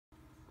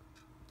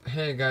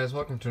Hey guys,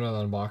 welcome to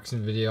another unboxing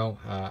video.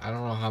 I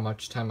don't know how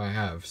much time I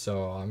have,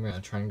 so I'm going to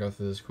try and go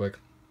through this quick.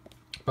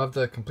 Above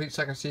the complete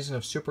second season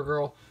of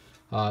Supergirl,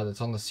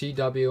 that's on the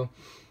CW.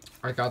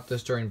 I got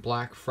this during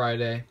Black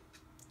Friday.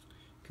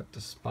 Got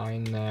the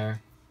spine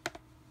there.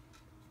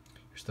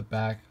 Here's the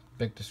back,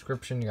 big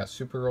description. You got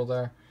Supergirl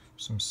there.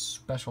 Some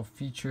special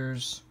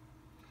features.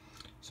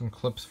 Some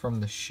clips from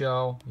the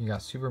show. You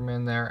got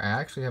Superman there. I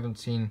actually haven't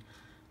seen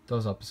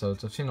those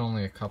episodes. I've seen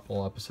only a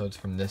couple episodes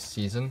from this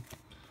season.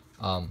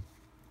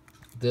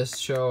 This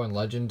show and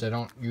Legends I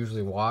don't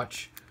usually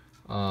watch.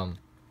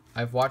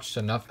 I've watched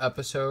enough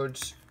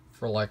episodes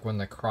for like when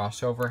the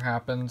crossover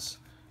happens.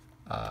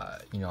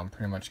 I'm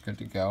pretty much good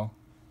to go.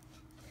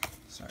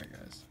 Sorry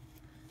guys.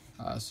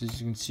 So as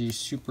you can see,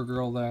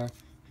 Supergirl there.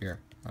 Here,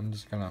 I'm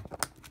just gonna.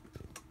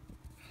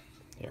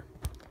 Here.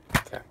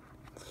 Okay.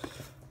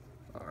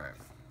 Alright.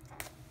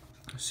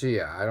 So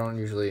yeah, I don't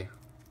usually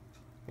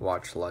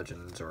watch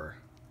Legends or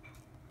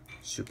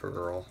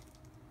Supergirl.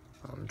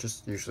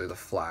 Just usually the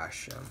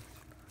Flash and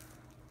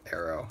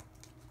Arrow.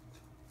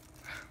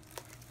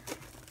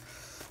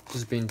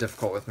 Just being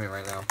difficult with me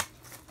right now.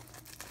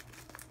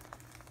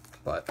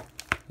 But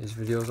these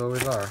videos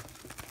always are.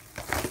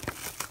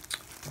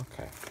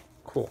 Okay,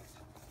 cool.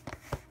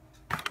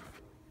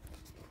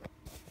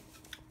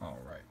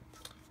 Alright.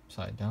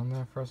 Upside down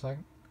there for a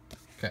second.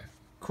 Okay,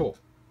 cool.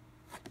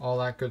 All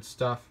that good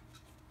stuff.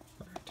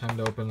 Right, time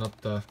to open up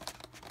the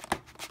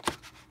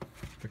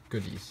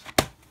goodies.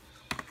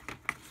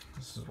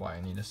 This is why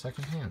I need a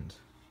second hand.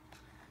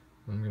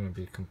 I'm going to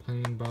be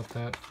complaining about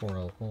that for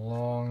a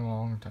long,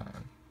 long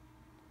time.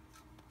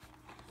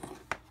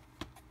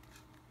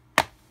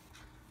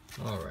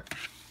 Alright.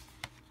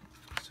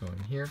 So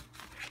in here,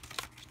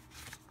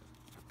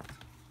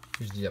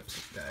 here's the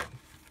upset bag.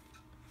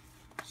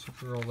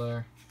 Supergirl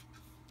there.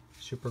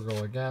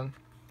 Supergirl again.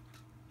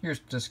 Here's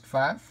disc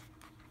 5.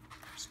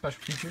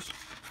 Special features.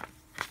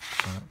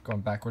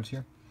 Going backwards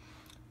here.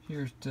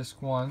 Here's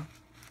disc 1.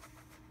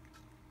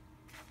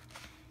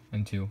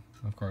 And 2,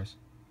 of course.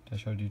 I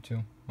showed you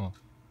 2. Well,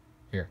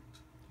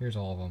 here's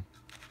all of them.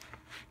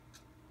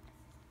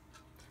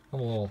 I'm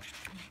a little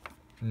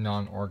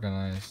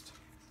non-organized.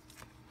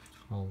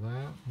 All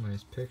that,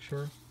 nice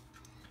picture.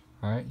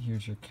 All right,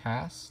 here's your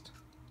cast.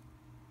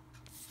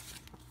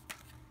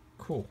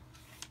 Cool.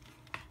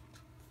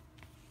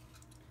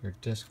 Your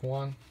disc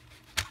 1,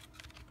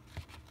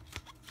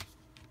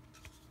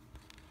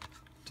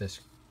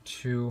 disc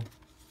 2,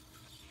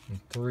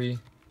 and 3.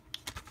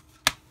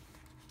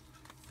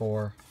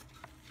 4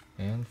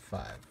 and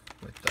 5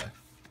 with the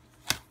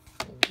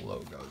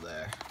logo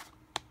there.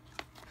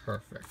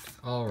 Perfect.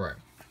 Alright.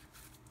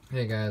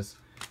 Hey guys.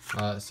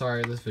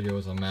 Sorry this video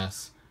was a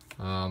mess.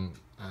 I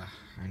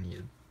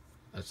needed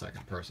a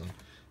second person.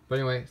 But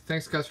anyway,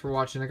 thanks guys for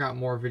watching. I got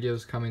more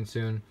videos coming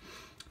soon.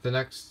 The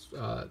next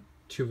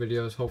 2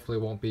 videos hopefully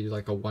won't be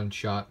like a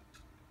one-shot.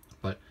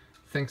 But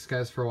thanks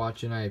guys for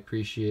watching. I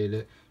appreciate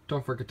it.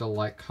 Don't forget to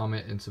like,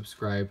 comment, and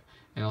subscribe.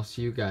 And I'll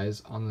see you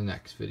guys on the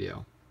next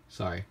video.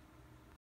 Sorry.